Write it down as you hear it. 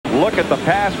look at the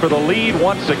pass for the lead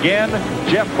once again.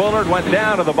 Jeff Fuller went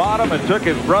down to the bottom and took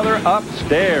his brother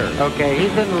upstairs. Okay,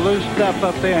 he's in the loose stuff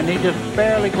up there, and he just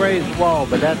barely grazed the wall,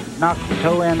 but that knocks the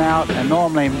toe end out, and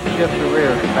normally shifts the rear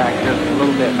back just a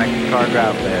little bit, makes the car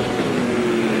drive fast.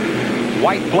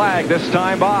 White flag this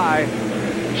time by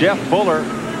Jeff Fuller,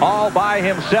 all by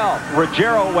himself.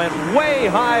 Ruggiero went way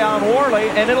high on Worley,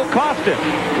 and it'll cost him.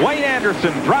 Wayne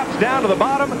Anderson drops down to the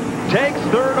bottom, takes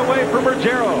third away from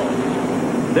Ruggiero.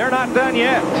 They're not done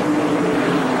yet.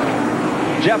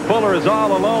 Jeff Fuller is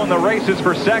all alone. The race is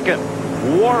for second.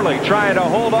 Worley trying to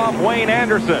hold off Wayne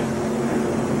Anderson.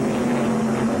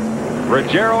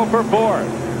 Ruggiero for fourth.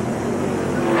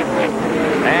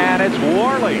 And it's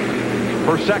Worley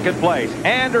for second place.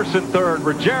 Anderson third,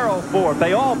 Ruggiero fourth.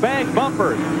 They all bang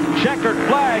bumpers. Checkered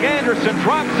flag. Anderson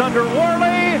drops under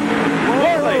Worley.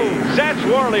 Worley. Satch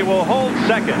Worley will hold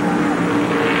second.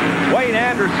 Wayne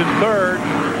Anderson third.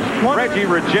 Reggie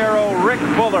Ruggiero, Rick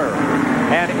Fuller.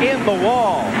 And in the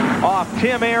wall off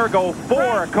Tim Ayer go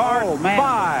four, car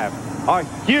five. A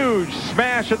huge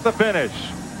smash at the finish.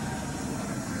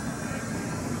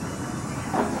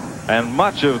 And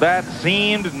much of that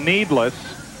seemed needless.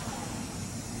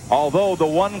 Although the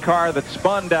one car that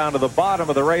spun down to the bottom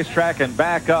of the racetrack and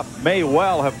back up may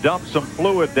well have dumped some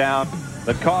fluid down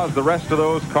that caused the rest of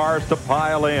those cars to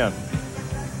pile in.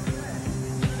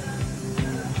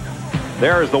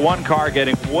 There is the one car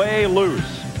getting way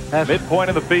loose. That's midpoint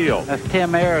of the field. That's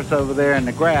Tim Ayers over there in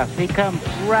the grass. He comes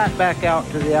right back out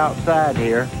to the outside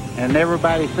here, and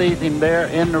everybody sees him there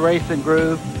in the racing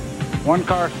groove. One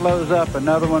car slows up,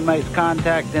 another one makes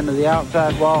contact into the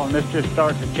outside wall, and this just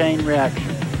starts a chain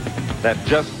reaction. That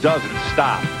just doesn't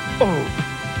stop. Oh,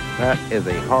 that is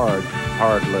a hard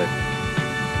lick.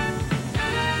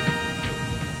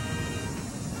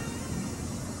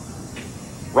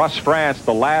 Russ France,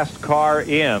 the last car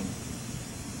in,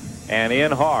 and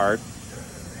in hard.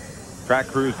 Track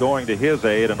crews going to his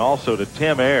aid and also to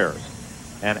Tim Ayers.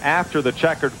 And after the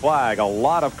checkered flag, a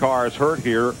lot of cars hurt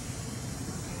here,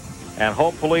 and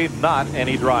hopefully not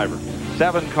any drivers.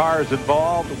 7 cars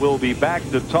involved. We'll be back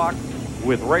to talk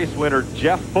with race winner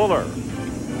Jeff Fuller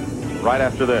right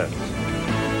after this.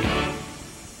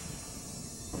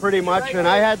 Pretty much, and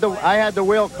I had the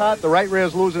wheel cut. The right rear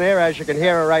is losing air, as you can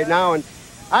hear it right now, and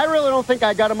I really don't think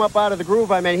I got him up out of the groove.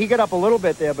 I mean, he got up a little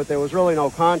bit there, but there was really no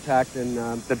contact, and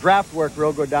the draft worked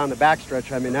real good down the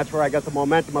backstretch. I mean, that's where I got the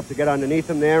momentum up to get underneath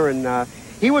him there, and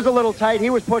he was a little tight. He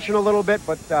was pushing a little bit,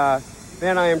 but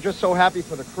man, I am just so happy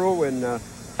for the crew. And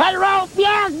hey, Ralph,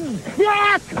 yes,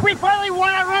 we finally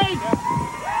won a race.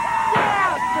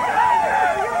 Yes.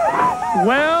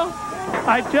 Well,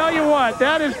 I tell you what,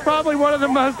 that is probably one of the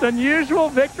most unusual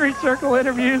Victory Circle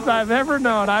interviews I've ever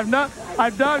known. I've known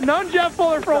Jeff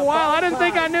Fuller for a while. I didn't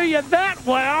think I knew you that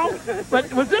well.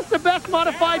 But was this the best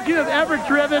modified you have ever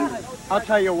driven? I'll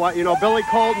tell you what, you know, Billy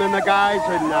Colton and the guys,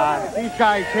 and these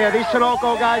guys here, these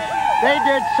Sunoco guys, they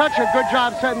did such a good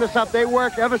job setting this up. They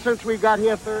worked ever since we got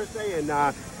here Thursday,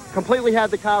 and completely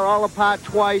had the car all apart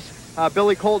twice.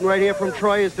 Billy Colton right here from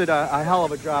Troy did a hell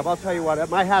of a job. I'll tell you what,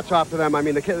 my hat's off to them. I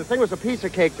mean, the thing was a piece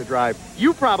of cake to drive.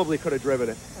 You probably could have driven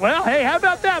it. Well, hey, how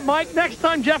about that, Mike? Next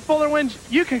time Jeff Fuller wins,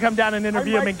 you can come down and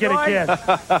interview him and get a kiss.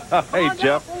 Hey,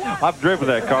 Jeff, I've driven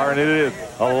that car, and it is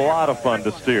a lot of fun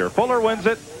to steer. Fuller wins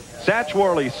it. Satch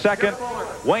Worley second.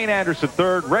 Wayne Anderson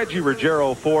third. Reggie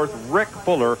Ruggiero fourth. Rick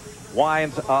Fuller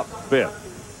winds up fifth.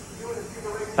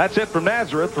 That's it from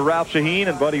Nazareth. For Ralph Shaheen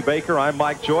and Buddy Baker, I'm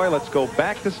Mike Joy. Let's go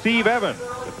back to Steve Evans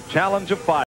at the Challenge of 5.